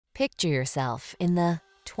Picture yourself in the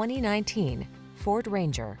 2019 Ford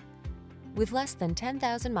Ranger. With less than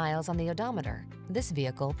 10,000 miles on the odometer, this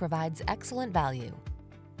vehicle provides excellent value.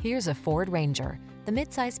 Here's a Ford Ranger, the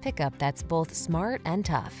midsize pickup that's both smart and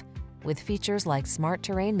tough. With features like smart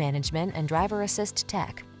terrain management and driver assist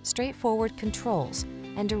tech, straightforward controls,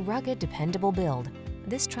 and a rugged, dependable build,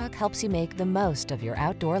 this truck helps you make the most of your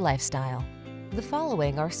outdoor lifestyle. The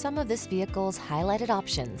following are some of this vehicle's highlighted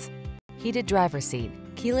options: heated driver's seat,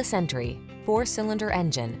 keyless entry, 4-cylinder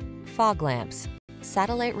engine, fog lamps,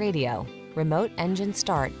 satellite radio, remote engine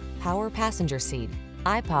start, power passenger seat,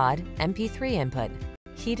 iPod, MP3 input,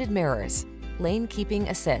 heated mirrors, lane keeping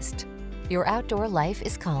assist. Your outdoor life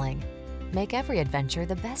is calling. Make every adventure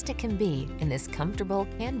the best it can be in this comfortable,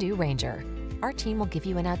 can-do Ranger. Our team will give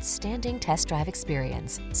you an outstanding test drive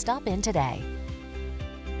experience. Stop in today.